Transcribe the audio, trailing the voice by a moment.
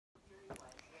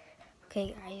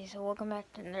Okay guys, so welcome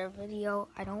back to another video.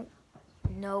 I don't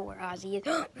know where Ozzie is.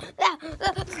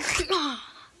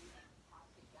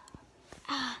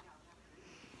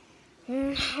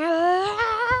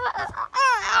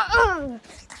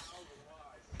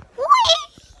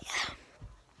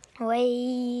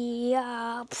 Way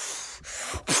up.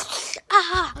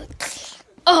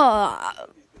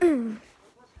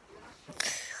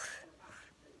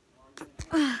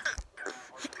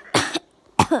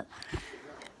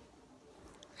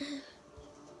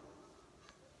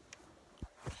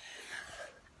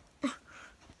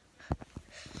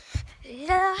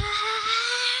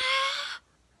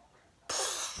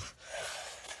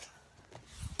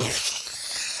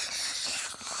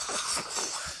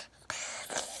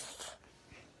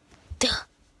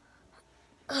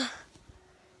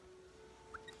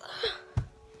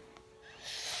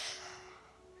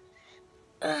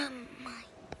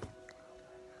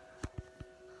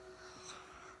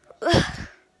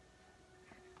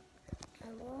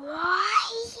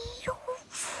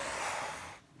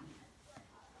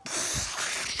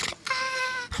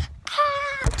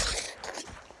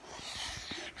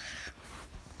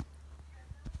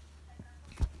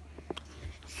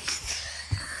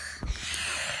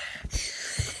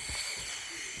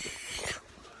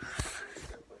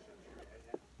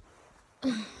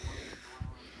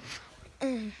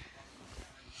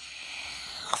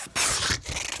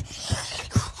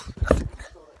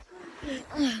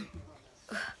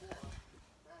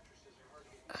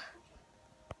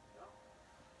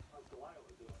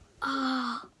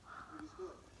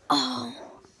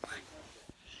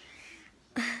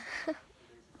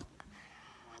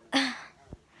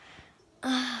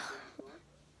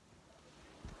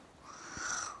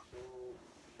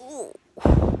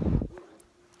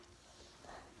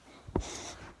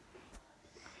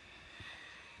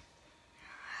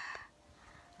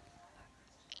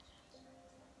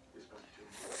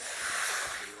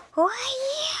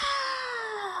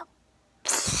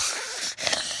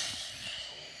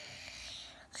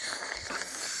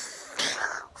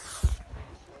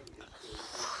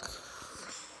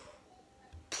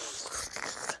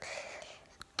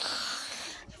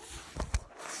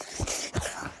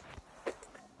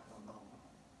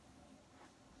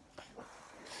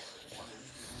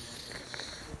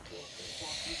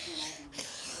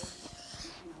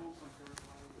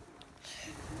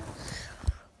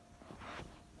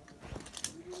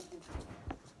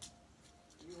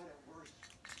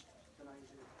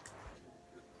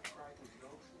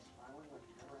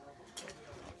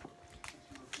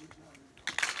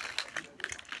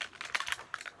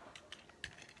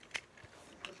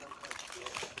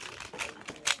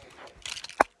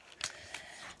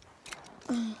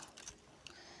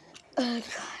 Oh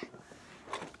God.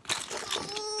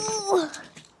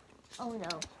 Oh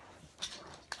no.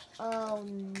 Oh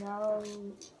no.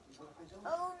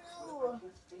 Oh no.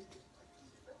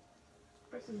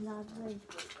 This is not good.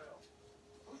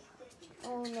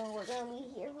 Oh no, we're gonna be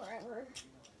here forever.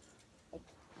 I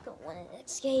don't want to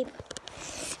escape.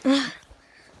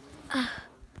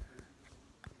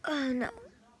 Oh no.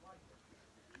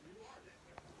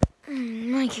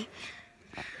 Like,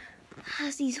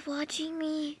 Ozzie's watching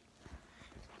me.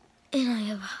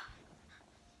 And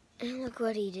and look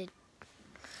what he did.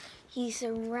 He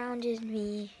surrounded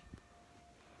me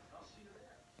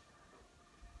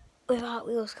with Hot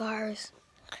Wheels cars.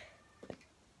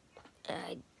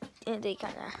 And they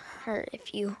kind of hurt a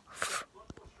few.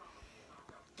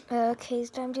 Okay, it's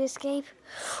time to escape.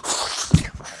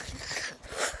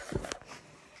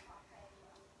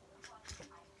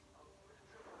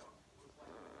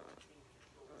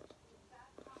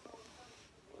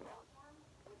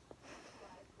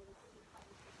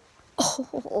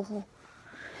 Oh,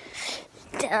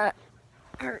 that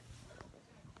hurt.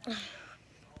 I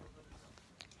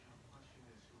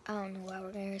don't know how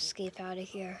we're gonna escape out of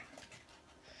here.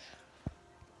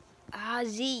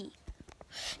 Ozzie,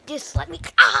 just let me.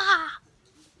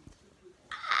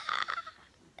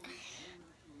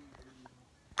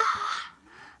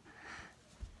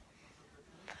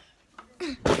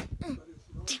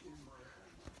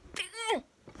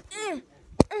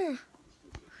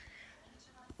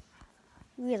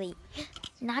 Really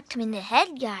knocked him in the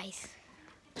head, guys.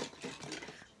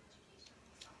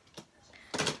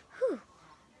 Whew.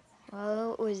 Well,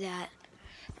 what was that?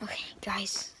 Okay,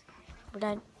 guys, would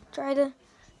I try to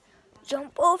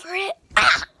jump over it?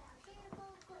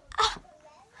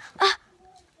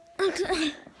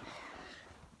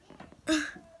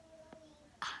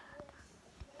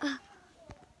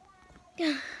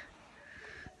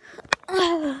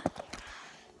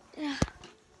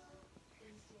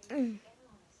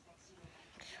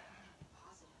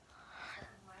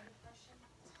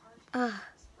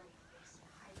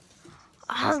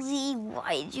 Ozzie,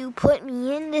 why'd you put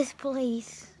me in this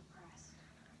place?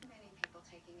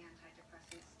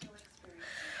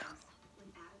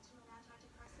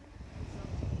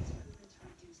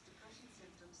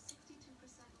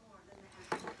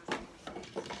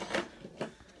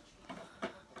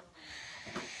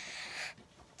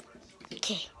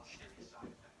 Okay.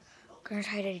 Gonna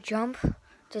try to jump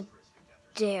to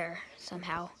there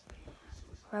somehow.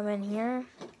 From in here,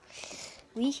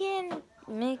 we can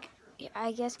make.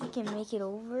 I guess we can make it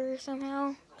over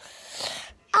somehow.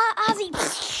 Ozzie!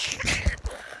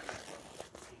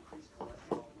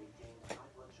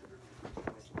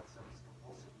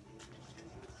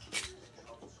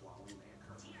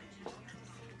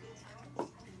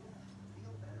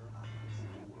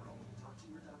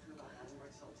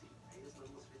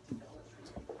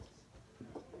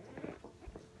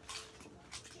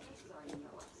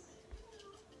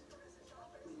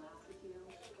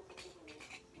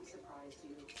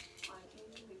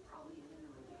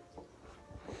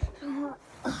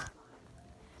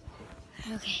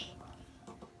 Okay.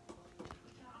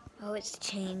 Oh, it's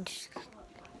changed.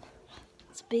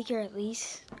 It's bigger at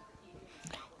least.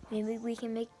 Maybe we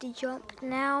can make the jump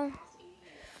now.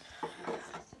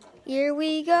 Here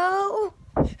we go.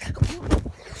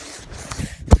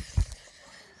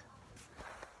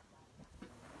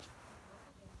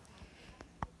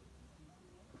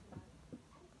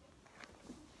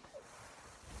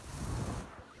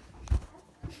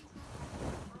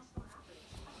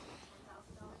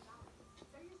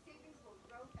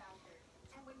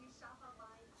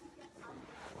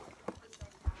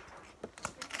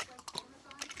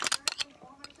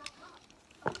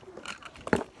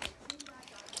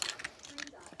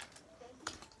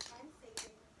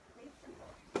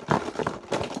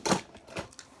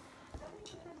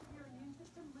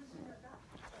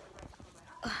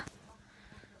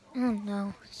 Oh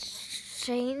no,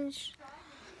 change.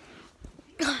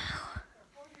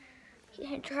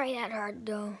 Can't try that hard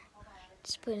though.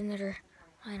 Just put another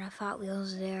line of Hot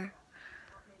Wheels there.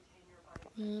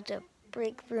 We need to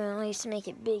break through and at least make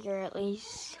it bigger at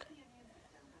least.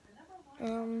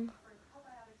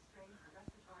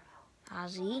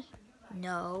 Ozzie?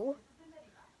 No.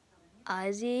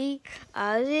 Ozzie?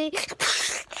 Ozzie?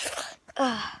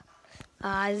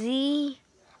 Ozzie?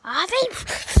 Ozzie?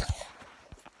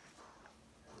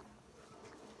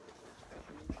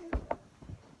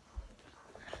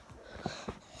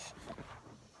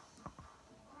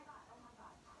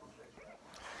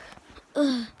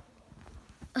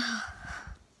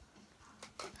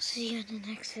 See you in the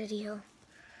next video.